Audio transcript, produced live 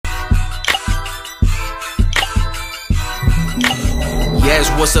Yes,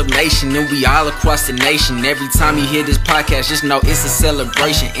 what's up, nation? And we all across the nation. Every time you hear this podcast, just know it's a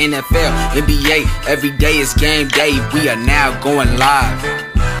celebration. NFL, NBA, every day is game day. We are now going live.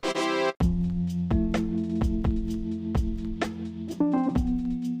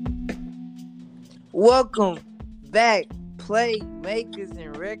 Welcome back, playmakers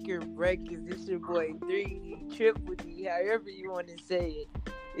and record breakers. It's your boy 3D, Triple D, however you want to say it.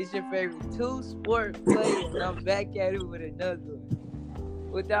 It's your favorite two-sport player, and I'm back at it with another one.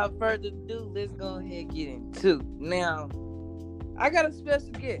 Without further ado, let's go ahead and get into it. Now, I got a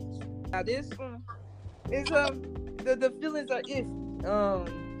special guest. Now, this one is the feelings are iffy.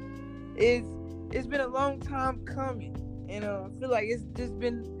 It's been a long time coming. And I feel like it's just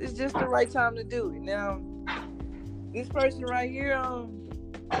the right time to do it. Now, this person right here,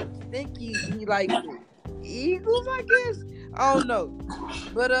 I think he likes the Eagles, I guess. I don't know,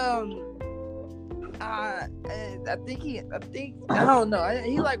 but I don't know.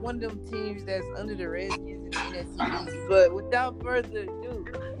 He like one of them teams that's under the Redskins in the NFC East. But without further ado,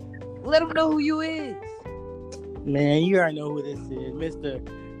 let him know who you is. Man, you already know who this is, Mr.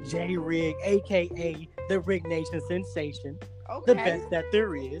 J Rig, aka the Rig Nation sensation, the best that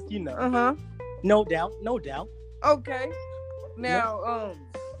there is, you know. No doubt. Okay. Now,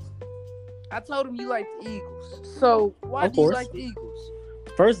 I told him you like the Eagles. So why do you like the Eagles?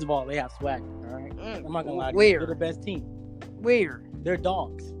 First of all, they have swagger. All right, I'm not gonna lie to you. They're the best team. Where? They're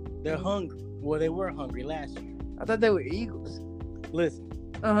dogs. They're hungry. Well, they were hungry last year. I thought they were Eagles. Listen,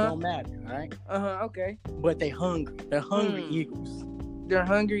 it don't matter. All right. Okay. But they hungry. They're hungry Eagles. They're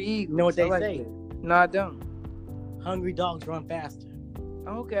hungry Eagles. You know what they like say? That. No, I don't. Hungry dogs run faster.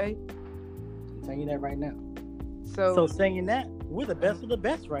 Okay. I'm telling you that right now. So saying that, we're the best of the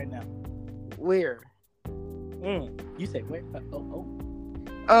best right now. Where? You say where?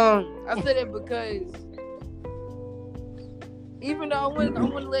 I said it because even though I want to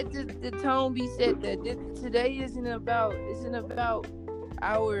let the tone be set that today isn't about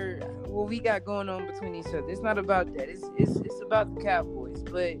what we got going on between each other. It's not about that. It's about the Cowboys,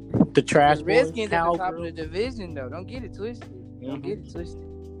 but the trash the Redskins at the top of the division though. Don't get it twisted. Don't get it twisted.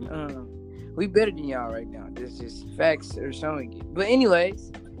 We better than y'all right now. This just facts are showing it. But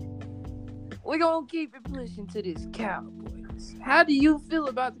anyways, we're gonna keep it pushing to this Cowboys. How do you feel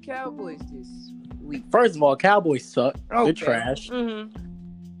about the Cowboys this week? First of all, Cowboys suck. Okay. They're trash. I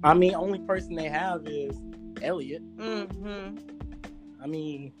mean, only person they have is Elliott. I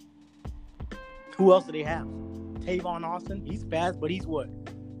mean, who else do they have? Tavon Austin. He's fast, but he's what?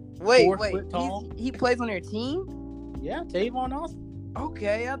 4 foot tall. He plays on their team? Yeah, Tavon Austin.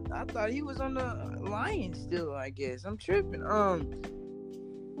 Okay, I thought he was on the Lions still, I guess. I'm tripping.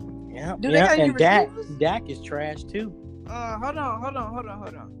 Yeah, do they got any and Dak is trash too. Hold on.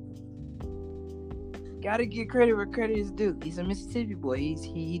 Gotta give credit where credit is due. He's a Mississippi boy.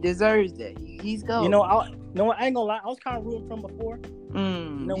 He deserves that. He's gold. You know, I ain't gonna lie. I was kind of rooting for him before.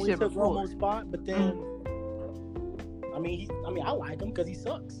 We took Romo's spot, but then I mean, I like him because he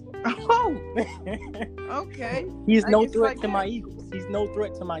sucks. Oh, okay. He's no threat to my Eagles. He's no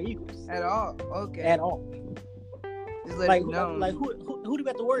threat to my Eagles at all. Okay, at all. Just let it know. Like who do we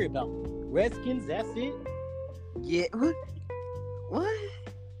have to worry about? Redskins. That's it. Yeah. What?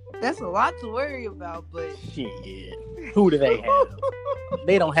 That's a lot to worry about, but shit. Who do they have?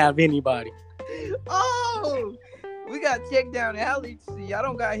 They don't have anybody. Oh, we got to check down alley. See, y'all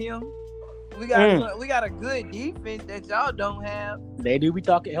don't got him. We got a good defense that y'all don't have. They do be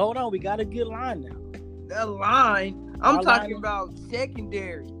talking. Hold on, we got a good line now. The line? I'm talking about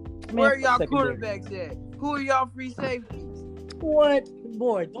secondary. Where are y'all quarterbacks at? Who are y'all free safeties? What?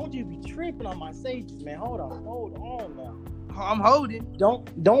 Boy, don't you be tripping on my safeties, man. Hold on now. I'm holding. Don't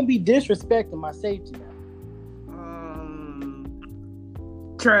be disrespecting my safety now.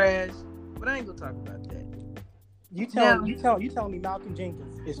 Trash. But I ain't gonna talk about that. You telling me Malcolm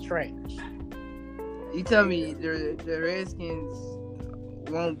Jenkins is trash? You tell me the Redskins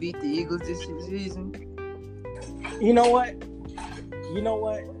won't beat the Eagles this season? You know what?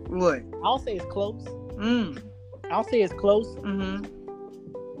 What? I'll say it's close. I'll say it's close.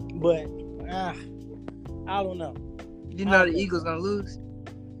 But I don't know. You know the Eagles gonna lose?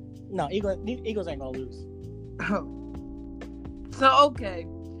 No, Eagles ain't gonna lose. So okay.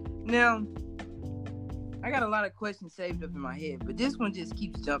 Now I got a lot of questions saved up in my head, but this one just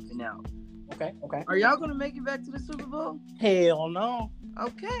keeps jumping out. Okay. Are y'all gonna make it back to the Super Bowl? Hell no.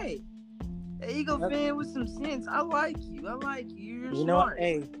 Okay. An Eagle fan with some sense. I like you. You're smart. Know,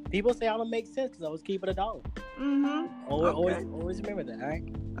 hey, people say I don't make sense because I was keeping $1. Always remember that, all right?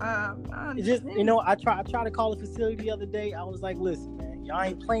 It's just, I tried to call the facility the other day. I was like, listen, man, y'all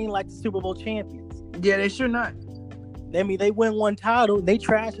ain't playing like the Super Bowl champions. Yeah, they sure not. I mean, they win one title, they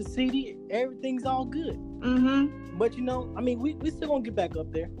trash the city, everything's all good. Mm-hmm. But you know, I mean, we still gonna get back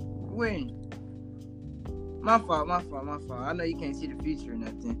up there. When? My fault. I know you can't see the future or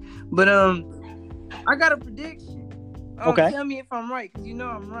nothing. But I got a prediction. Okay. Tell me if I'm right, because you know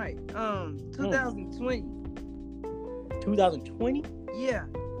I'm right. 2020. 2020? Yeah,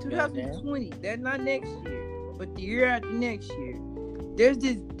 2020. That's not next year, but the year after next year. There's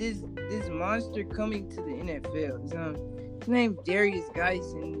this monster coming to the NFL. His name's Darius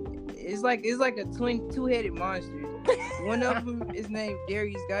Geis, and it's like a two-headed monster. One of them is named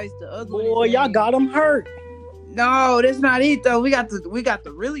Darius Geis. The other one. Boy, y'all got him hurt. No, that's not it though. We got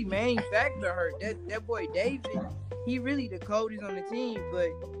the really main factor hurt. That boy David, he really the coldest on the team.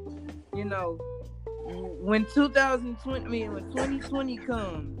 But you know, when 2020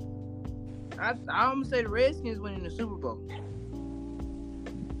 comes, I'm gonna say the Redskins winning the Super Bowl.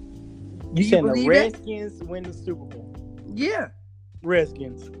 You said the Redskins win the Super Bowl? Yeah,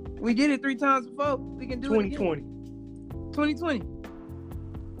 Redskins. We did it 3 times before. We can do 2020. it again. 2020.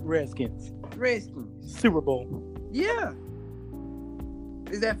 Redskins. Super Bowl. Yeah.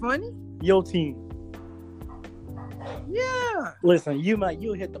 Is that funny? Your team. Yeah. Listen,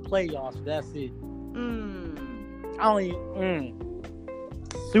 you'll hit the playoffs. That's it. I don't even.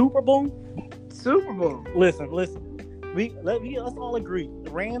 Super Bowl. Listen. Let's all agree.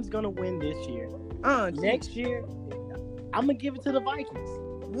 The Rams gonna win this year. Next year, I'm gonna give it to the Vikings.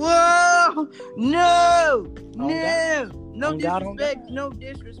 Whoa! No disrespect. No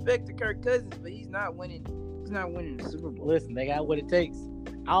disrespect to Kirk Cousins, but he's not winning. He's not winning the Super Bowl. Listen, they got what it takes.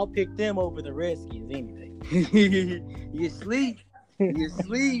 I'll pick them over the Redskins any day. You sleep.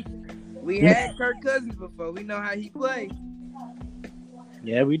 We had Kirk Cousins before. We know how he plays.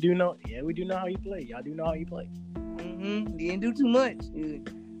 Yeah, we do know how he play. Y'all do know how he play. He didn't do too much.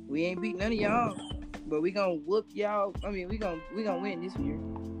 We ain't beat none of y'all, but we gonna whoop y'all. I mean, we gonna win this year.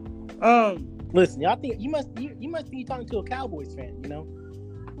 Listen, y'all think you must be talking to a Cowboys fan, you know?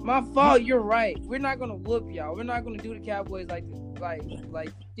 My fault. You're right. We're not gonna whoop y'all. We're not gonna do the Cowboys like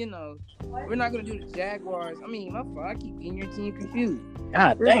you know. We're not gonna do the Jaguars. I mean, my fault. I keep getting your team confused.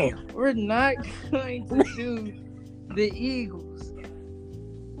 God damn. We're not going to do the Eagles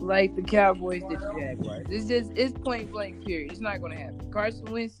like the Cowboys did the Jaguars. It's point blank period. It's not gonna happen. Carson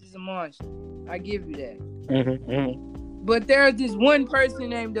Wentz is a monster. I give you that. But there's this one person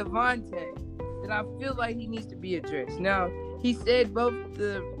named Devontae that I feel like he needs to be addressed. Now, he said both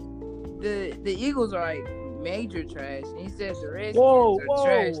the Eagles are like major trash, and he says the Redskins are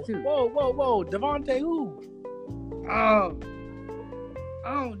trash too. Whoa. Devontae who? I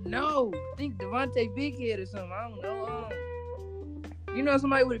don't know. I think Devontae Big Head or something. I don't know. You know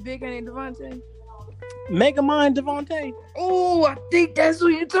somebody with a big head named Devontae? Megamind Devontae? Oh, I think that's who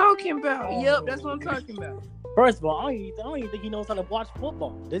you're talking about. Yep, that's what I'm talking about. First of all, I don't even think he knows how to watch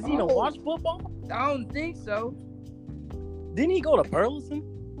football. Does he know watch football? I don't think so. Didn't he go to Burleson?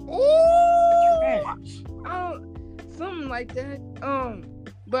 Something like that.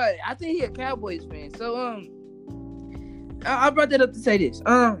 But I think he a Cowboys fan. So I brought that up to say this.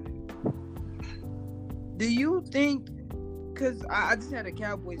 Do you think? Because I just had a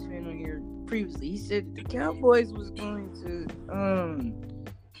Cowboys fan on here previously. He said that the Cowboys was going to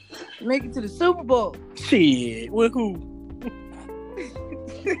make it to the Super Bowl. Shit, with who?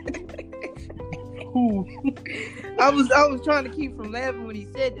 Who? I was trying to keep from laughing when he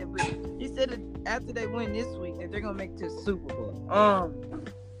said that, but he said that after they win this week, that they're gonna make it to the Super Bowl.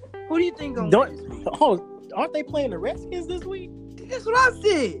 Who do you think gonna win this week? Oh, aren't they playing the Redskins this week? That's what I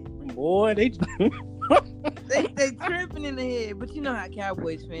said. Boy, they tripping in the head, but you know how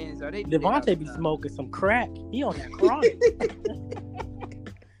Cowboys fans are. Devontae be smoking some crack. He on that chronic.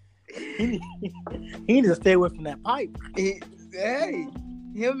 he needs to stay away from that pipe. Hey,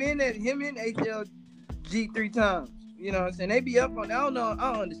 him and HLG 3 times. You know what I'm saying? They be up on. I don't know.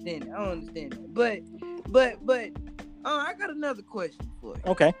 I don't understand it. But I got another question for you.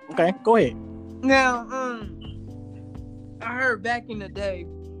 Okay. Go ahead. Now, I heard back in the day,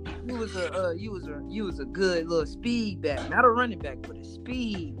 you was a good little speed back, not a running back, but a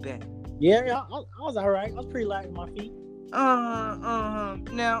speed back. Yeah, I was all right. I was pretty light on my feet.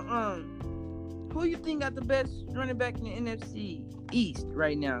 Now, who you think got the best running back in the NFC East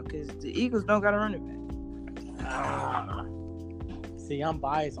right now? Because the Eagles don't got a running back. See, I'm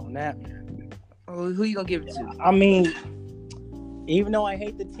biased on that, man. Oh, who you gonna give it to? I mean, even though I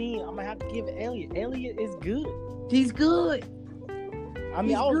hate the team, I'm gonna have to give it Elliott. Elliott is good. He's good. I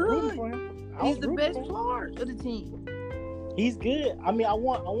mean, I was rooting for him. He's the best part of the team. He's good. I mean, I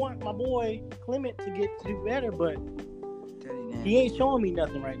want my boy Clement to do better, but he ain't showing me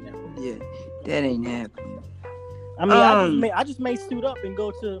nothing right now. Yeah, that ain't happening. I mean, I just may suit up and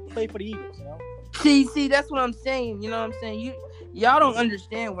go to play for the Eagles. You know. See, that's what I'm saying. You know what I'm saying? Y'all don't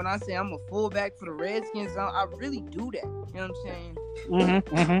understand when I say I'm a fullback for the Redskins. I really do that. You know what I'm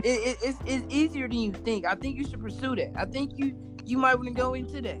saying? It's easier than you think. I think you should pursue that. I think you might want to go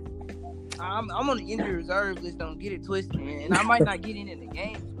into that. I'm on the injury reserve list. Don't get it twisted, and I might not get in the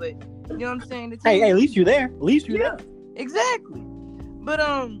games, but you know what I'm saying. Hey, at least you're there. At least you're there. Exactly. But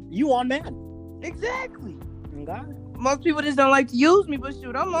you on Madden. Exactly. Got it. Most people just don't like to use me, but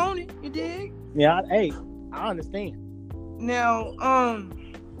shoot, I'm on it. You dig? Yeah. I understand. Now,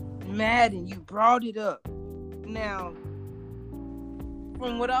 Madden, you brought it up. Now,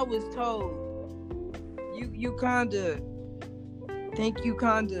 from what I was told, you kind of think you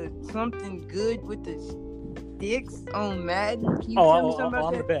kind of something good with the sticks on Madden. Can you tell me something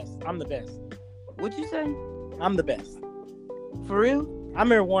about that? I'm the best. What'd you say? I'm the best. For real? I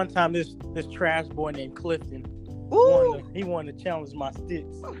remember one time this trash boy named Clifton. He wanted to challenge my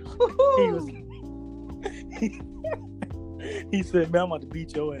sticks. He said, "Man, I'm about to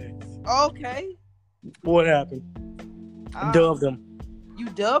beat your ass." Okay. What happened? Dubbed him. You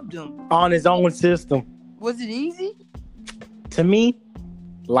dubbed him on his own system. Was it easy? To me,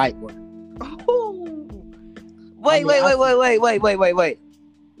 light work. Oh. Wait.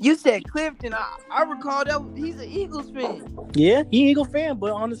 You said Clifton. I recall that he's an Eagles fan. Yeah, he Eagle fan,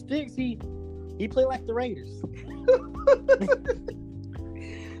 but on the sticks, he played like the Raiders.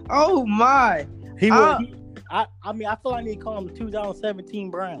 Oh my! I feel like I need to call him the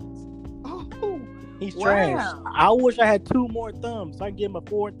 2017 Browns. Oh, he's trash. I wish I had 2 more thumbs so I can give him a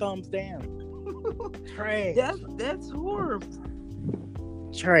 4 thumbs down. Trash. That's horrible.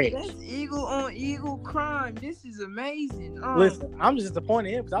 Trash. That's Eagle on Eagle crime. This is amazing. Listen, I'm just disappointed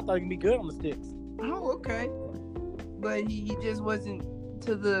in him because I thought he could be good on the sticks. Oh, okay. But he just wasn't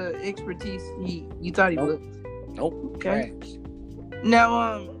to the expertise you thought he was. Nope. Okay. Trash.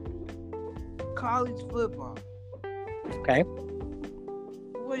 Now, college football. Okay.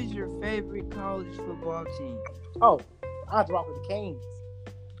 What is your favorite college football team? Oh, I have to rock with the Canes.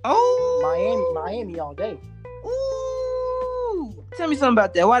 Oh, Miami all day. Ooh, tell me something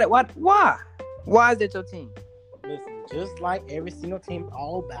about that. Why is that your team? Listen, just like every single team,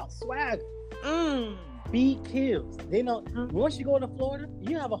 all about swagger. Speed kills. They know once you go to Florida,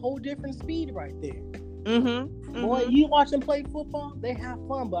 you have a whole different speed right there. Boy, you watch them play football, they have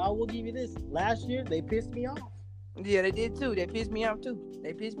fun. But I will give you this: last year they pissed me off. Yeah, they did too. They pissed me off too.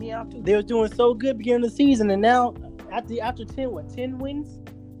 They were doing so good beginning of the season, and now after 10 wins?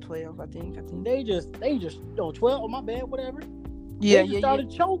 12, I think. They just 12. Oh, my bad, whatever. Yeah, they just started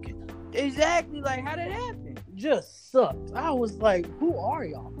choking. Exactly. Like, how did that happen? Just sucked. I was like, who are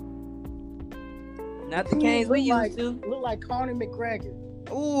y'all? Not the Canes we used to. Look like Conor McGregor.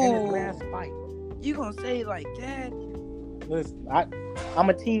 Ooh. In his last fight. You gonna say it like that? Listen, I'm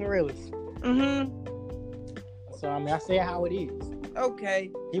a team realist. So I say it how it is.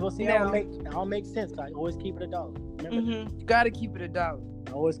 Okay. People say I don't make sense. I always keep it $1. Remember? You gotta keep it $1.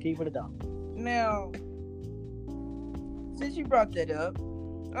 I always keep it $1. Now, since you brought that up,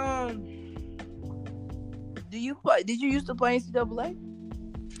 did you used to play NCAA?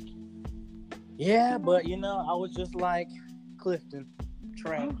 Yeah, but I was just like Clifton,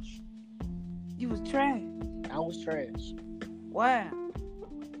 trash. You was trash. I was trash. Wow.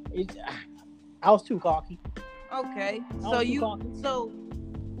 I was too cocky. Okay,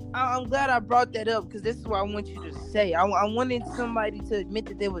 I'm glad I brought that up because this is what I want you to say. I wanted somebody to admit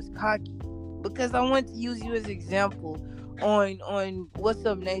that they was cocky because I want to use you as an example on What's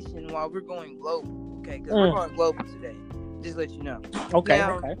Up Nation while we're going global. Okay, because we're going global today. Just let you know. Okay.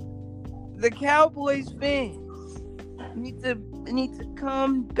 Now, okay. The Cowboys fans need to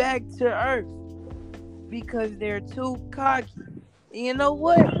come back to earth because they're too cocky. And you know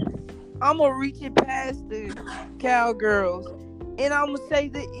what? I'm going to reach it past the Cowgirls, and I'm going to say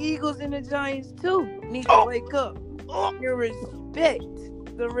the Eagles and the Giants, too, need to wake up and respect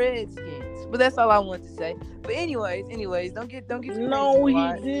the Redskins. But that's all I want to say. But anyways, don't get too No,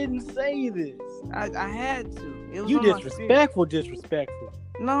 crazy. he didn't say this. I had to. It was you on disrespectful.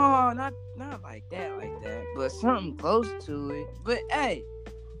 No, not like that, but something close to it. But, hey,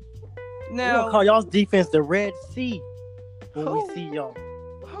 now... We're going to call y'all's defense the Red Sea when we see y'all.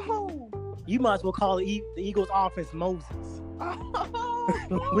 You might as well call the Eagles' offense Moses.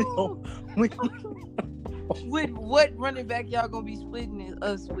 With what running back y'all gonna be splitting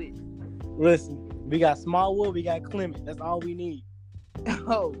us with? Listen, we got Smallwood, we got Clement. That's all we need.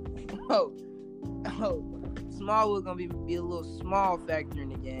 Smallwood gonna be a little small factor in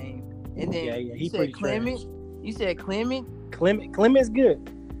the game. And then he's pretty Clement. trash. You said Clement. Clement's good.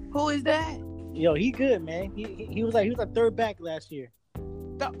 Who is that? Yo, he good, man. He was a third back last year.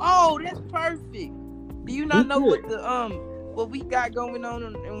 That's perfect. Do you not know what we got going on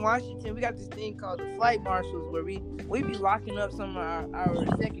in Washington? We got this thing called the flight marshals where we be locking up some of our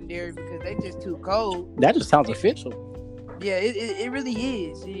secondary because they just too cold. That just sounds official. Yeah, it really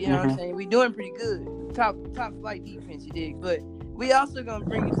is. You know what I'm saying? We doing pretty good. Top flight defense, you dig? But we also gonna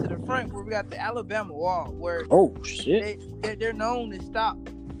bring it to the front where we got the Alabama wall where they're known to stop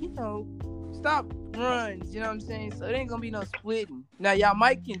runs. You know what I'm saying? So it ain't gonna be no splitting. Now y'all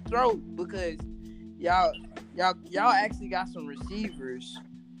might can throw because y'all actually got some receivers,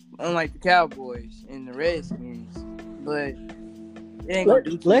 unlike the Cowboys and the Redskins. But it ain't gonna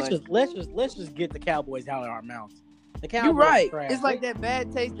do too much. Let's just get the Cowboys out of our mouths. The Cowboys You're right. trash. It's like that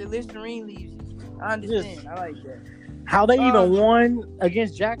bad taste that Listerine leaves you. I understand. I like that. How they even won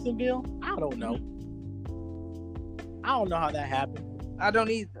against Jacksonville? I don't know. I don't know how that happened. I don't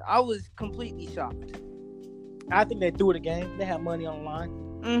either. I was completely shocked. I think they threw the game. They had money on the line.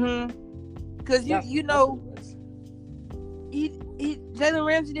 Mm-hmm. Because you know, Jalen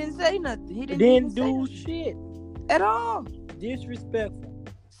Ramsey didn't say nothing. He didn't do shit at all. Disrespectful.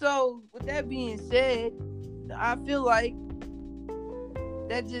 So with that being said, I feel like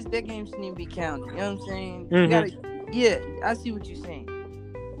that game shouldn't even be counted. You know what I'm saying? Mm-hmm. I see what you're saying.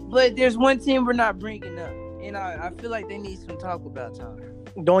 But there's one team we're not bringing up, and I feel like they need some talk about time.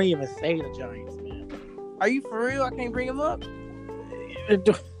 Don't even say the Giants, man. Are you for real? I can't bring them up?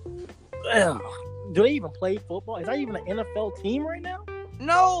 Do they even play football? Is that even an NFL team right now?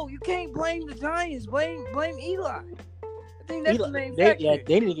 No, you can't blame the Giants. Blame Eli. I think that's the main factor. Yeah,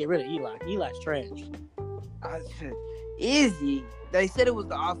 they need to get rid of Eli. Eli's trash. Is he? They said it was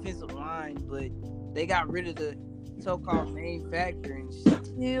the offensive line, but they got rid of the so-called main factor and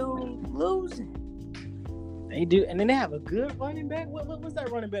still losing. They do, and then they have a good running back. What was that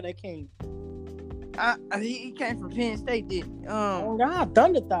running back that came? He came from Penn State, didn't he? Oh God,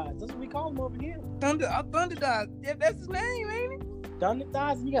 Thunder Thighs. That's what we call him over here. Thunder Thighs. Yeah, that's his name, ain't it? Thunder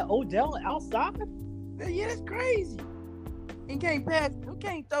Thighs. And you got Odell outside. Yeah, that's crazy. He can't pass. He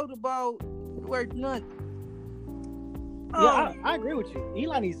can't throw the ball worth nothing. Yeah, I agree with you.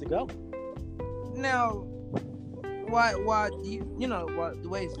 Eli needs to go. Now, why do you know the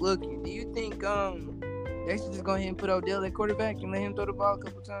way it's looking? Do you think they should just go ahead and put Odell at quarterback and let him throw the ball a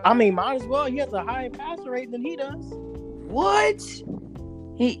couple times? I mean, might as well. He has a higher passer rate than he does. What?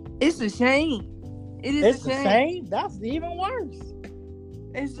 It's a shame. It's a shame. That's even worse.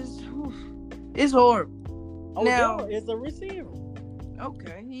 It's just, it's horrible. Odell is a receiver.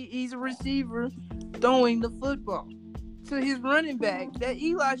 Okay, he's a receiver throwing the football to his running back that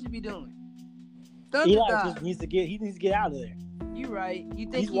Eli should be doing. Eli just needs to get out of there. You right. You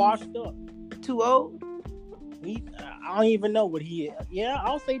think he's washed up? Too old? I don't even know what he is. Yeah,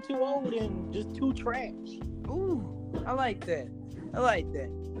 I'll say too old and just too trash. Ooh, I like that.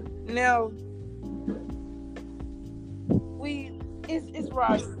 Now, it's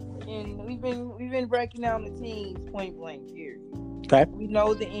right, and we've been breaking down the teams point blank here. Okay. We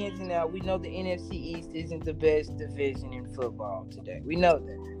know the ins and outs. We know the NFC East isn't the best division in football today. We know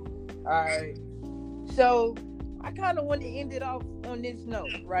that. All right. So I kind of want to end it off on this note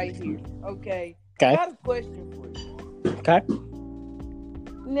right here. Okay. I got a question for you. Okay.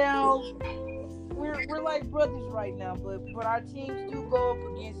 Now, we're like brothers right now, but our teams do go up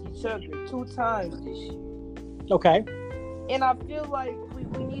against each other 2 times this year. Okay. And I feel like we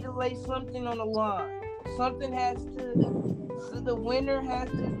need to lay something on the line. Something has to. So the winner has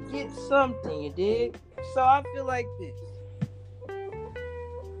to get something, you dig? So I feel like this.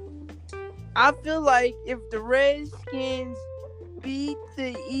 I feel like if the Redskins beat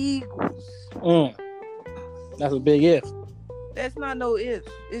the Eagles, that's a big if. That's not no if.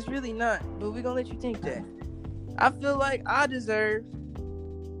 It's really not. But we're gonna let you think that. I feel like I deserve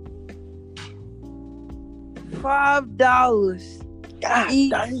 $5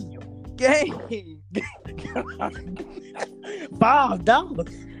 each game. $5.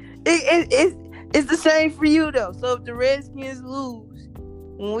 It's the same for you though. So if the Redskins lose,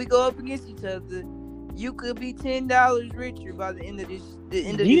 when we go up against each other, you could be $10 richer by the end of this.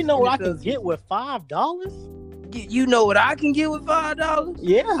 Do you know what I can get with $5? You know what I can get with $5?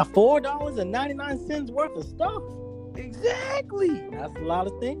 Yeah, $4.99 worth of stuff. Exactly. That's a lot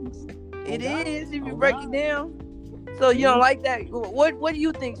of things. It is if you break it down. So you don't like that? What do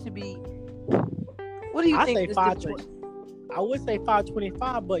you think should be? What do you think? Say $5.20. I would say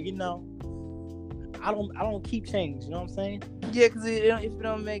 $5.25, but I don't keep change. You know what I'm saying? Yeah, because if it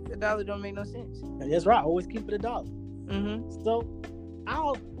don't make $1, it don't make no sense. That's right. I always keep it $1. Mm-hmm. So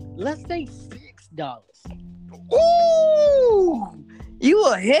let's say $6. Ooh, You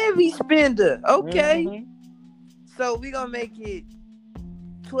a heavy spender. Okay. Mhm. So we gonna make it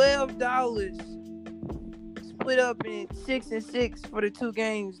 $12 split up in 6 and 6 for the 2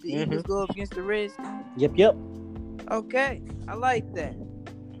 games. The Eagles go up against the Redskins. Yep. Okay. I like that.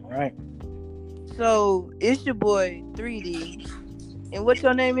 All right. So it's your boy 3D. And what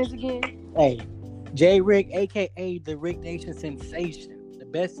your name is again? Hey, J Rick, aka the Rick Nation Sensation. The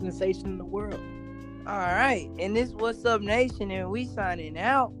best sensation in the world. All right. And this What's Up Nation, and we signing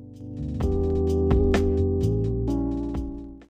out.